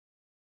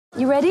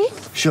You ready?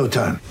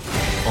 Showtime.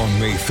 On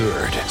May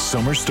 3rd,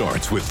 summer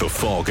starts with The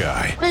Fall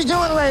Guy. Let's do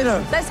it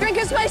later. Let's drink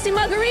a spicy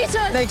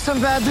margarita. Make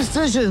some bad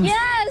decisions.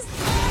 Yes!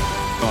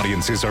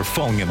 Audiences are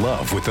falling in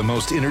love with the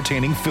most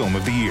entertaining film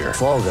of the year.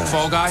 Fall Guy.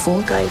 Fall Guy?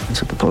 Fall guy.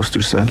 That's what the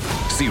poster said.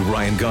 See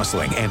Ryan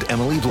Gosling and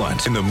Emily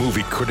Blunt in the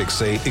movie critics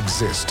say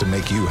exists to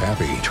make you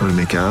happy. Trying to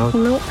make it out?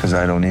 Nope. Because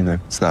I don't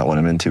either. It's not what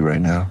I'm into right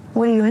now.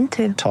 What are you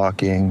into?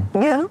 Talking.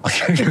 Yeah.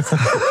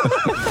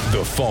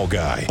 The Fall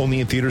Guy.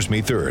 Only in theaters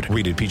May 3rd.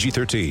 Rated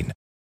PG-13.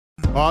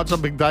 Oh, it's a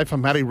big day for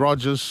Matty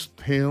Rogers,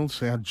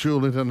 Heels, our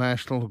dual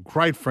international,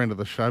 great friend of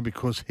the show,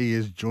 because he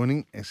is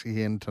joining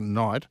SEN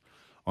tonight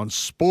on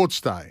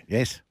Sports Day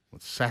Yes.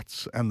 with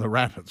Sats and the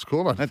Rapids.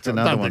 Cool. That's I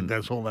another don't one. think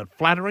that's all that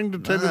flattering to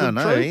tell you the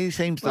No, truth. he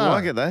seems to No.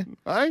 like it, though.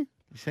 Hey?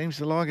 He seems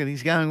to like it.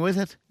 He's going with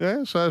it.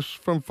 Yeah, so it's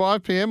from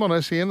 5 p.m.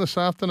 on SEN this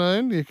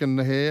afternoon, you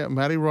can hear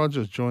Matty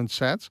Rogers join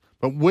Sats,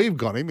 but we've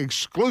got him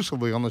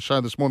exclusively on the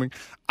show this morning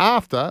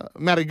after.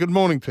 Matty, good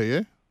morning to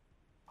you.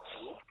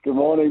 Good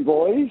morning,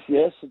 boys.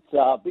 Yes,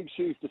 it's big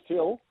shoes to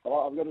fill.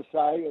 I've got to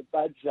say,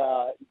 Badge is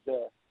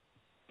a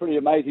pretty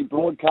amazing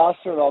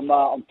broadcaster, and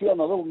I'm feeling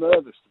a little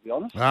nervous, to be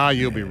honest.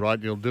 You'll be right.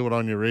 You'll do it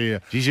on your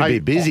ear. Geez, you'll Hey,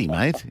 be busy,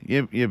 mate.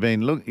 You've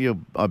been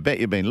I bet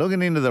you've been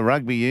looking into the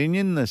rugby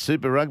union, the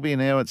Super Rugby,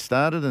 and how it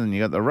started, and you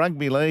got the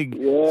rugby league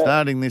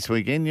starting this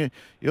weekend.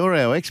 You're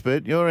our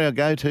expert. You're our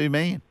go-to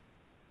man.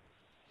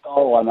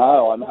 Oh, I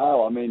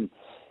know. I mean,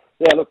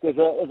 yeah, look, there's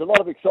a lot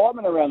of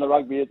excitement around the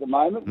rugby at the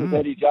moment with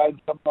Eddie Jones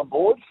coming on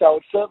board, so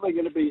it's certainly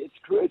going to be,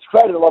 it's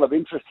created a lot of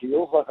interest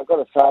here. Like, I've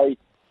got to say,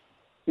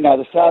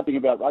 the sad thing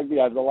about rugby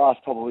over the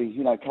last probably,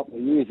 couple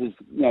of years is,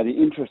 the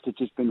interest has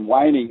just been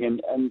waning,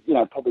 and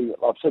probably,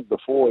 I've said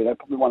before,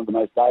 probably one of the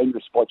most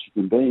dangerous spots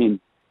you can be in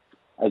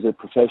as a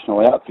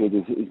professional outfit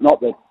is not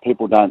that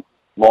people don't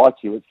like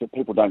you, it's that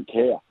people don't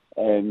care.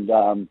 And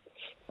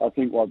I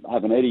think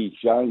having Eddie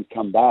Jones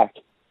come back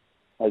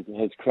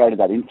has created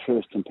that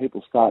interest, and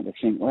people starting to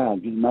think, wow,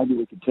 maybe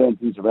we could turn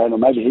things around, or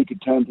maybe he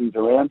could turn things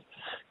around.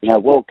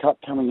 World Cup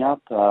coming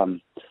up.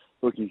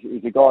 Look,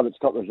 he's a guy that's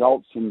got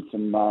results in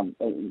some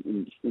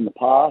in the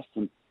past,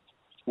 and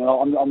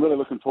I'm really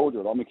looking forward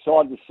to it. I'm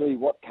excited to see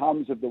what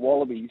comes of the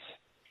Wallabies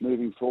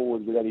moving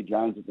forward with Eddie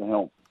Jones at the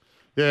helm.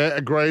 Yeah,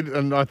 agreed.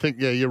 And I think,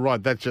 you're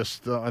right. That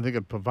just, I think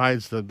it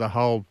pervades the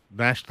whole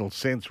national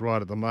sense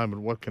right at the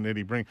moment. What can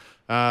Eddie bring?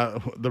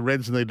 The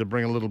Reds need to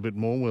bring a little bit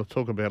more. We'll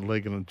talk about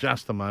league in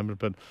just a moment,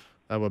 but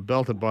they were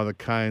belted by the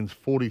Canes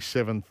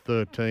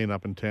 47-13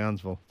 up in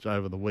Townsville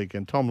over the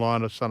weekend. Tom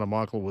Lynott, son of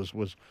Michael,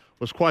 was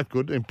quite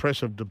good.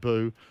 Impressive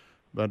debut.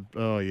 But,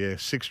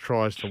 6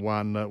 tries to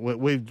 1.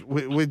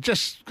 We've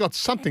just got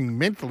something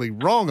mentally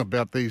wrong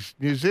about these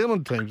New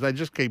Zealand teams. They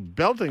just keep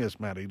belting us,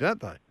 Matty, don't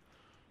they?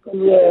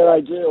 Yeah,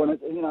 they do, and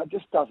it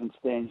just doesn't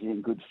stand you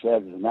in good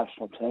stead as a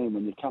national team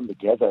when you come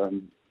together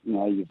and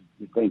you've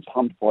been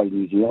pumped by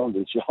New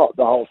Zealanders the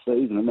whole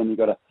season, and then you've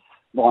got to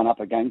line up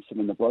against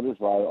them in the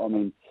Brothers-Row. I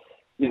mean,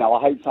 I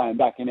hate saying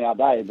back in our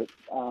day, but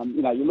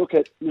you look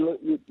at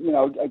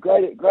a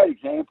great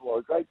example or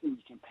a great thing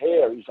to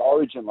compare is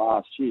Origin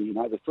last year.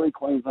 The 3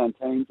 Queensland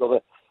teams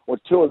or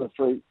 2 of the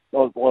 3.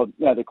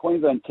 The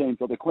Queensland teams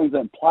or the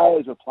Queensland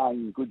players were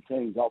playing good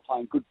teams. They were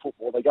playing good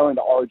football. They go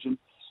into Origin.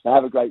 They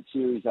have a great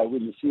series. They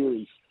win the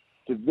series.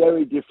 It's a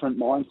very different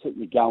mindset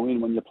you go in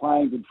when you're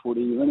playing good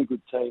footy. You're in a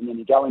good team, and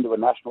you go into a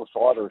national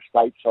side or a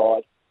state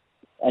side,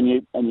 and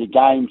your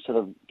game sort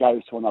of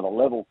goes to another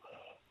level.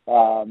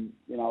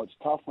 It's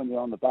tough when you're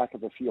on the back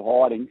of a few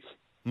hidings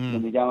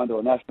when you go into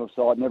a national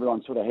side, and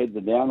everyone sort of heads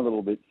it down a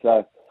little bit.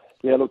 So,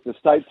 look, the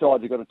state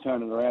sides have got to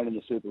turn it around in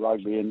the Super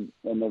Rugby, and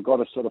they've got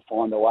to sort of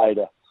find a way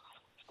to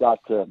start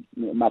to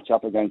match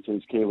up against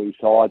these Kiwi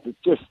sides. It's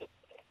just,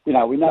 we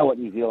know what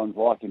New Zealand's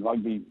like in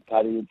rugby,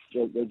 Paddy.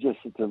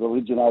 It's a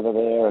religion over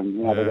there, and,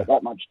 they've got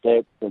that much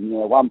depth, and,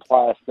 one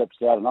player steps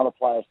out, another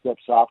player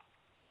steps up,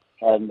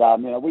 and,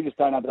 we just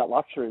don't have that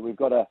luxury. We've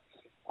got a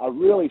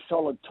really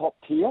solid top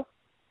tier,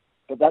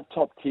 but that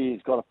top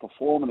tier's got to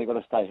perform, and they've got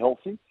to stay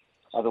healthy.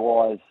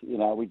 Otherwise,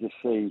 we just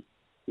see,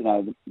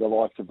 the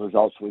likes of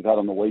results we've had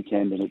on the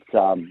weekend, and it's,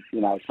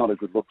 it's not a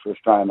good look for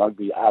Australian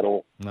rugby at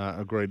all. No,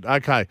 agreed.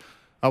 Okay.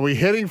 Are we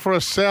heading for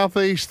a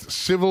southeast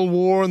civil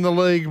war in the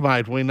league,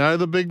 mate? We know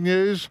the big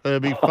news.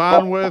 Herbie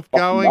Farnworth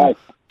going,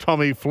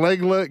 Tommy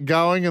Flegler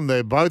going, and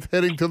they're both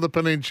heading to the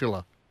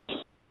peninsula.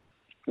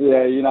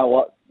 Yeah, you know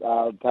what,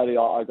 Paddy,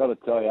 I got to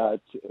tell you,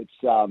 it's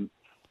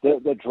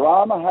the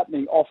drama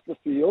happening off the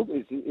field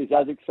is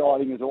as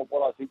exciting as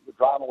what I think the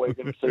drama we're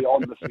going to see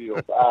on the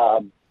field.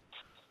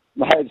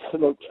 Mate,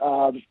 look,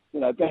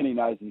 Benny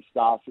knows his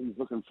stuff. He's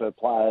looking for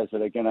players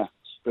that are going to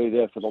be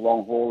there for the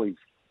long haul.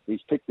 He's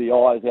picked the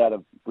eyes out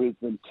of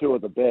Brisbane, 2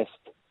 of the best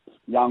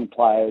young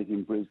players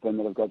in Brisbane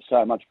that have got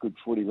so much good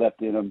footy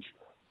left in them.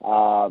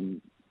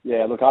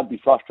 Look, I'd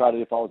be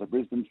frustrated if I was a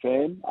Brisbane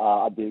fan.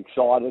 I'd be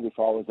excited if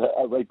I was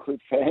a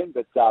Redcliffe fan.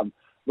 But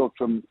look,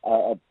 from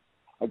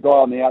a guy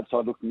on the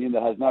outside looking in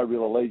that has no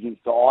real allegiance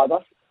to either,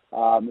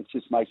 it's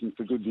just making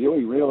for good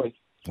viewing, really.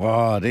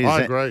 Oh, it is.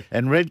 I agree.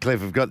 And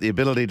Redcliffe have got the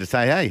ability to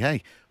say,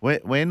 hey,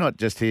 we're not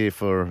just here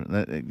for,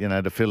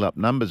 to fill up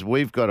numbers.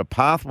 We've got a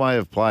pathway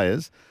of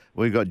players.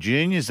 We've got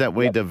juniors that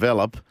we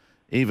develop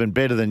even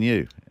better than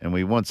you, and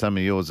we want some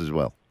of yours as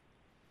well.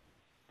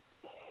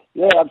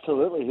 Yeah,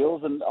 absolutely,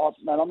 Hills. And,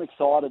 I'm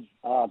excited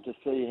to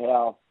see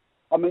how...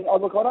 I mean, I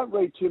don't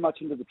read too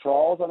much into the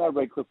trials. I know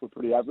Redcliffe were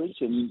pretty average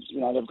and,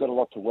 they've got a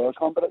lot to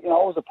work on. But, I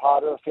was a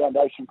part of a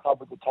foundation club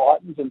with the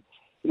Titans and,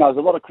 there's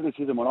a lot of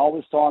criticism when I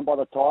was signed by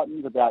the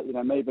Titans about,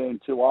 me being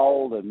too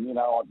old and,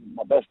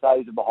 my best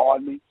days are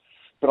behind me.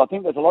 But I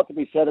think there's a lot to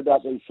be said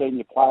about these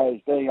senior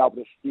players being able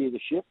to steer the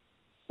ship,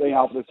 being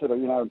able to sort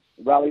of,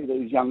 rally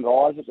these young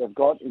guys that they've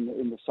got in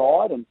the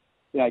side and,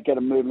 get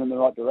them moving in the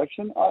right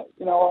direction. I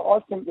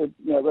think that,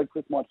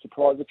 Redcliffe might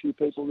surprise a few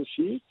people this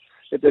year.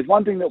 If there's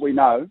one thing that we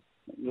know,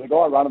 the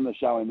guy running the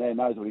show in there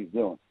knows what he's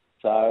doing.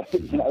 So,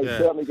 he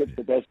certainly gets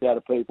the best out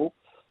of people.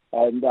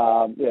 And,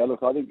 I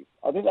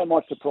think they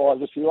might surprise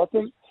a few. I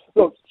think,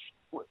 look,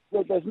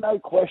 there's no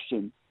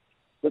question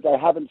that they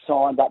haven't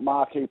signed that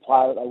marquee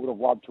player that they would have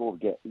loved to have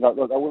get. They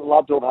would have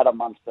loved to have had a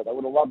Munster. They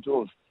would have loved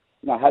to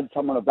have, had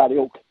someone of that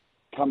ilk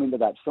come into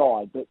that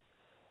side. But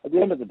at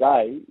the end of the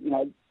day,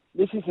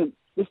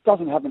 this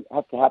doesn't have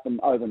to happen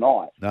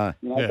overnight. No.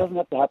 It doesn't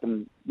have to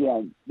happen,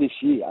 this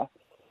year.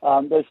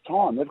 There's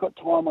time. They've got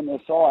time on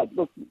their side.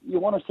 Look, you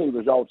want to see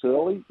results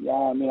early,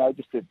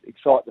 just to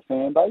excite the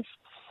fan base.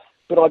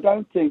 But I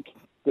don't think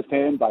the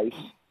fan base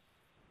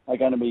are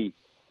going to be,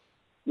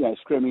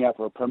 screaming out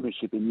for a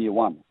premiership in year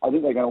one. I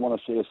think they're going to want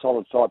to see a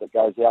solid side that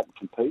goes out and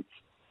competes.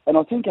 And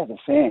I think as a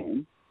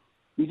fan,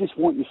 you just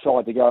want your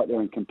side to go out there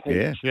and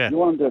compete. Yeah. You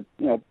want them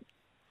to,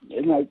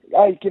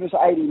 hey, give us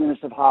 80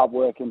 minutes of hard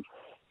work. And,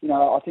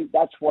 I think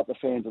that's what the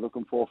fans are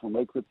looking for from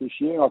Redcliffe this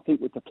year. And I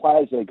think with the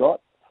players they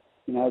got,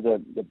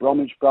 the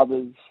Bromwich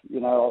brothers,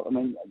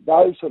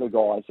 those sort of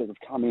guys that have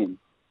come in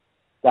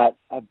that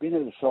have been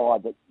at a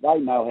side that they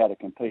know how to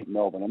compete in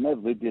Melbourne and they've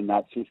lived in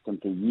that system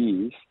for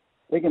years,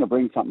 they're going to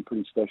bring something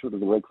pretty special to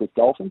the Redcliffe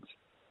Dolphins.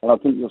 And I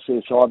think you'll see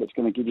a side that's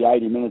going to give you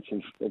 80 minutes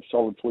of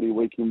solid footy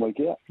week in, week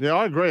out. Yeah,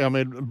 I agree. I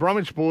mean,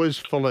 Bromwich boys,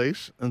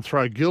 Felice, and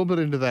throw Gilbert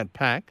into that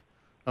pack.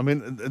 I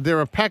mean,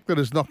 they're a pack that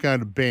is not going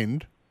to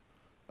bend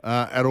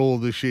at all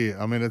this year.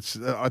 I mean, it's.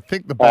 I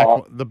think the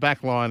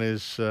back line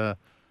is.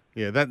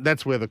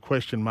 That's where the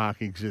question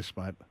mark exists,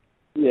 mate.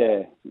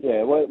 Yeah,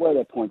 where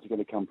their points are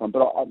going to come from.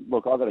 But I've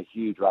got a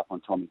huge rap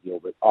on Tommy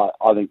Gilbert.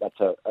 I think that's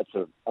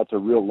a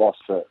real loss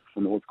for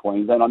North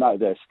Queensland. I know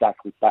they're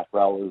stacked with back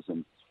rowers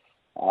and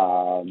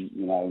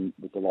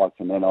with the likes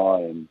of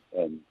Menai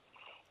and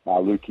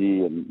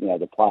Lukey and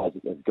the players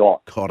that they've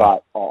got.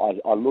 But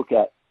I look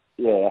at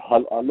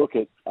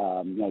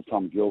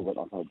Tom Gilbert.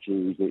 I thought,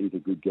 gee, he's a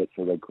good get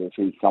for Redcliffe.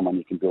 He's someone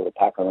you can build a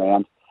pack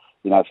around.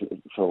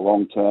 For a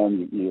long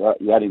term,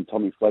 you add in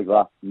Tommy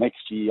Flegler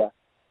next year.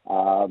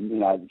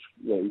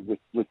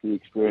 With the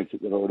experience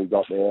that they've already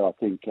got there, I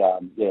think,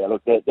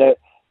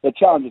 their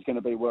challenge is going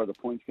to be where are the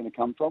points going to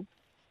come from.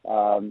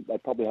 They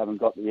probably haven't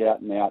got the out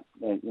and out,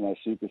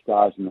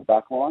 superstars in the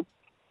back line.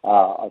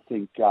 I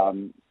think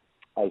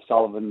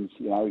O'Sullivan's,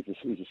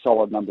 he's a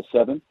solid number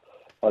 7.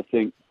 I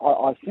think,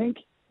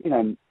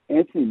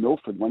 Anthony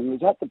Milford, when he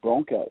was at the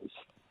Broncos,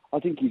 I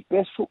think his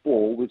best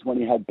football was when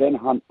he had Ben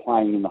Hunt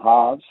playing in the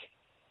halves.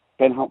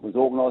 Ben Hunt was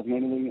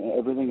organising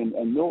everything,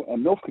 and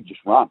Milf could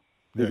just run.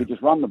 He could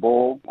just run the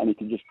ball, and he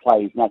could just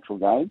play his natural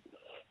game.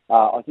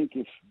 I think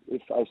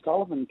if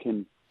O'Sullivan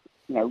can,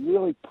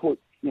 really put,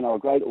 a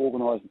great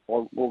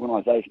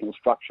organisational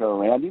structure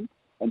around him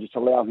and just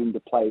allow him to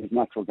play his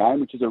natural game,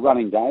 which is a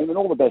running game, and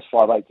all the best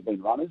 5'8" have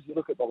been runners. You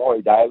look at the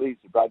Laurie Dailies,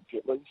 the Brad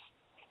Pitleys,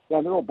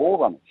 they're all ball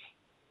runners.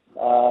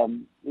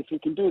 If you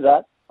can do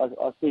that,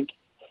 I think,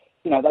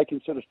 they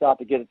can sort of start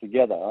to get it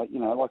together.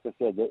 Like I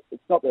said,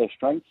 it's not their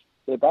strengths,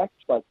 their backs,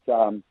 but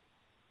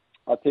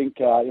I think,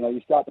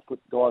 you start to put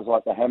guys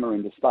like the Hammer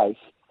into space.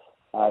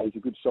 He's a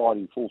good side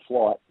in full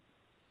flight.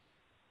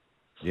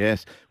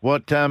 Yes.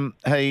 What?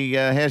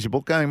 How's your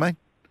book going, mate?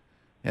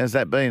 How's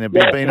that been? Have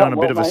you been on a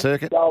bit of a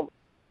circuit?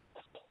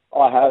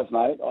 I have,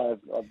 mate.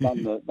 I've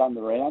done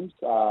the rounds.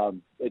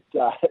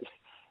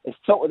 It's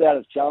not without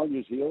its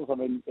challenges, Hills. I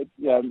mean,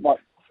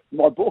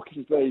 my book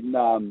has been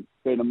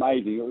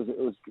amazing. It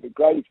was a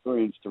great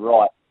experience to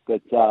write,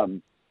 but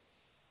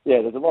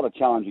there's a lot of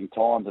challenging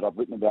times that I've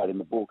written about in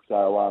the book.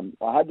 So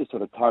I had to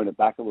sort of tone it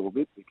back a little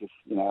bit because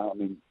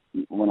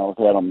when I was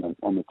out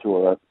on the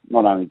tour,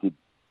 not only did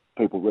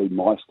people read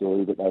my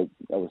story, but they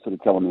were sort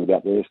of telling me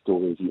about their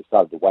stories, and it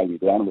started to weigh me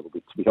down a little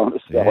bit, to be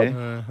honest. So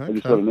I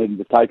just sort of needed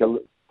to take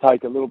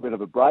a little bit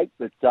of a break.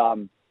 But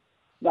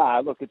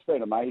look, it's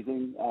been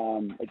amazing.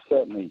 It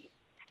certainly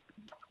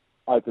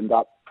opened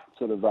up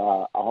sort of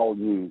a whole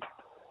new.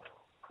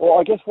 Well,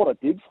 I guess what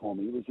it did for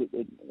me was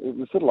it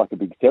was sort of like a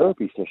big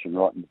therapy session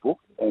writing the book,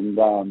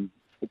 and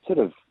it sort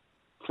of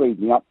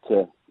freed me up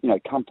to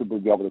comfortably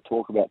be able to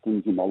talk about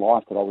things in my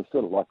life that I was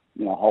sort of like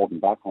holding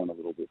back on a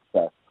little bit.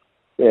 So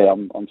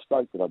I'm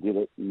stoked that I did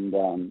it, and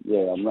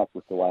I'm wrapped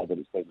with the way that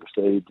it's been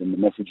received and the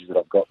messages that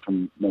I've got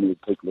from many of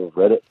the people who have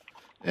read it.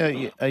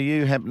 Are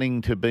you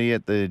happening to be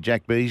at the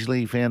Jack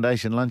Beasley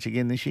Foundation lunch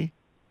again this year?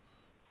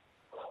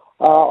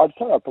 I'd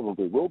say I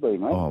probably will be,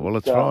 mate. Oh, well,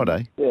 it's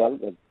Friday. Yeah, I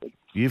think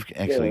You've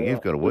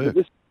got to work.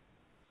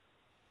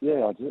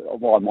 Yeah, I do.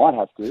 Well, I might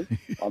have to.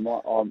 I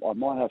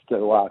might have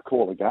to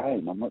call a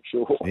game. I'm not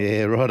sure.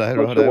 Yeah,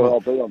 righto. Not sure where I'll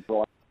be on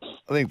Friday.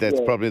 I think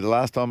that's probably the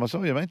last time I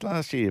saw you, mate,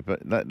 last year.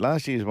 But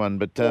last year's one.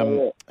 But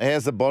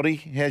how's the body?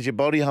 How's your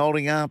body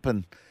holding up?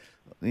 And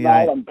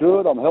Mate, I'm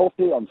good. I'm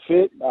healthy. I'm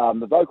fit.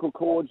 The vocal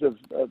cords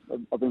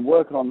I've been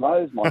working on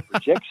those. My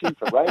projection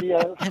for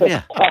radio. Have you?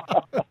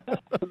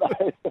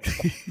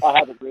 I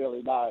haven't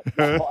really. No,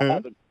 I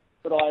haven't.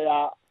 But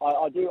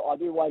I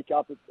do wake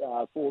up at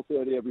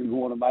 4:30 every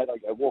morning, mate. I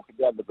go walking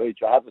down the beach.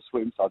 I have a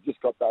swim. So I've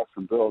just got back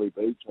from Burleigh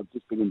Beach. I've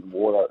just been in the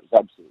water. It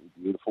was absolutely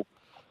beautiful.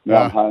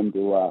 Now I'm home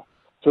to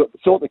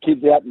sort the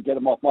kids out and get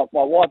them off.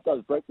 My wife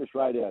does breakfast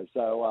radio,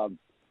 so I'm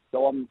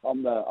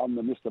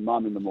the Mr.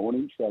 Mum in the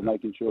morning, so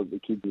making sure that the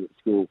kids are at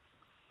school.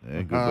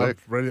 Yeah, good work.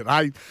 Brilliant.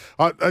 Hey,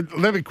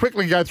 let me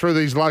quickly go through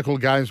these local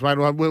games, mate.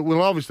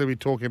 We'll obviously be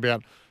talking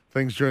about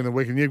things during the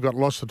week, and you've got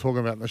lots to talk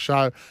about in the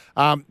show.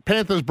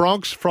 Panthers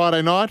Bronx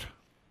Friday night.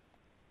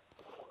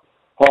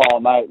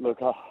 Oh, mate,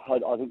 look, I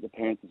think the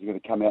Panthers are going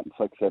to come out and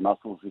flex their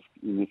muscles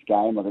in this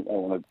game. I think they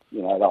want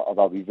to,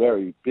 they'll be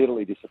very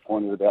bitterly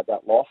disappointed about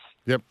that loss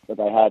that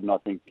they had, and I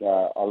think,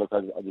 I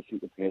just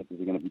think the Panthers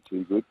are going to be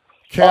too good.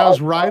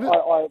 Cows Raiders.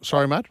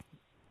 Sorry, mate.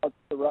 I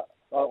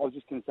was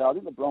just going to say, I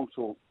think the Bronx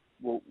will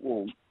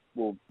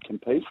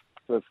compete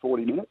for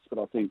 40 minutes, but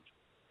I think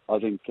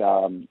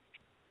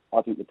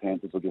the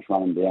Panthers will just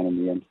run them down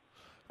in the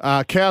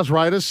end. Cows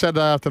Raiders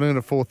Saturday afternoon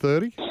at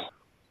 4:30.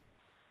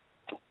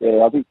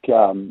 Yeah, I think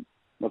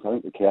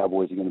the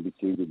Cowboys are going to be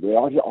too good there.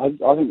 I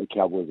think the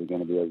Cowboys are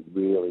going to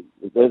be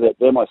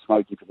they're my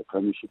smoky for the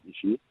premiership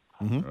this year.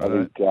 Mm-hmm. I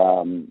think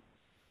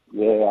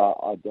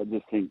I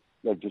just think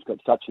they've just got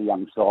such a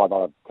young side.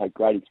 I've had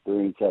great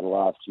experience out of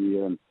last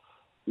year, and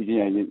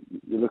you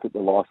look at the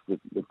likes of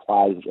the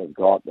players that they've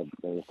got, the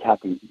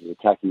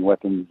attacking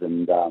weapons,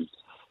 and I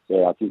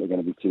think they're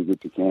going to be too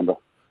good for Canberra.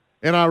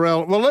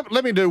 NRL. Well,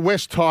 let me do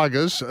West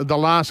Tigers, the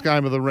last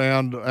game of the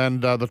round,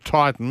 and the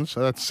Titans.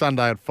 That's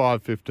Sunday at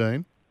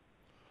 5:15.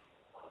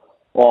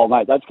 Oh,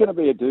 mate, that's going to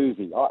be a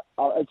doozy.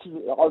 I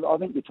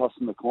think you're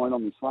tossing the coin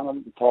on this one. I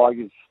think the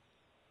Tigers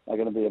are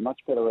going to be a much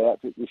better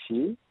outfit this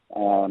year.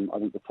 I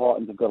think the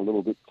Titans have got a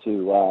little bit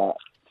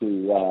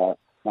to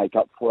make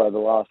up for over the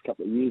last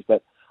couple of years.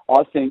 But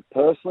I think,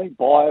 personally,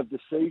 buy of the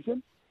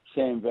season,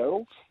 Sam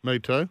Verrills. Me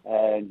too.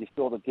 And you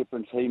saw the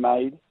difference he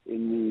made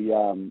in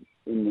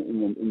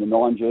the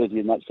 9 jersey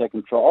in that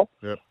second trial.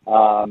 Yep.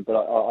 But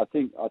I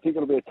think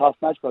it'll be a tough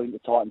match, but I think the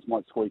Titans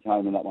might squeak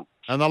home in that one.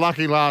 And the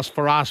lucky last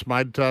for us,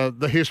 mate,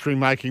 the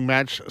history-making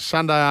match,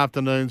 Sunday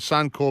afternoon,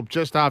 Suncorp,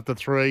 just after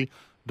 3,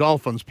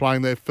 Dolphins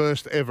playing their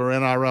first ever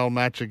NRL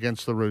match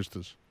against the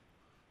Roosters.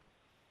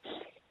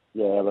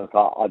 Yeah, look,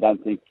 I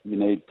don't think you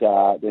need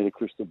a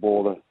crystal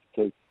ball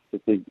to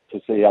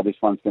see how this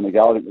one's going to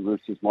go. I think the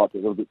Roosters might be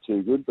a little bit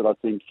too good, but I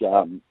think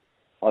the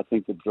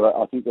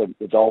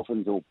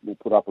Dolphins will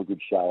put up a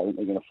good show. I think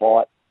they're going to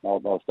fight.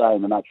 They'll stay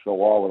in the match for a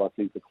while, but I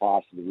think the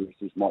class of the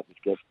Roosters might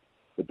just get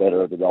the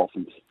better of the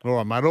Dolphins. All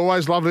right, mate.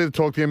 Always lovely to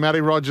talk to you.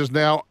 Matty Rogers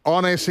now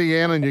on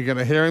SEN, and you're going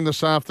to hear him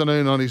this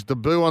afternoon on his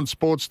debut on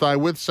Sports Day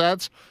with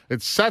Sats.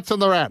 It's Sats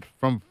and the Rat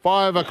from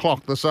 5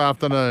 o'clock this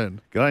afternoon.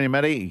 Good on you,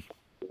 Matty.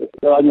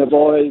 Good on you,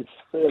 boys.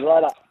 See you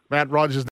later. Matt Rogers.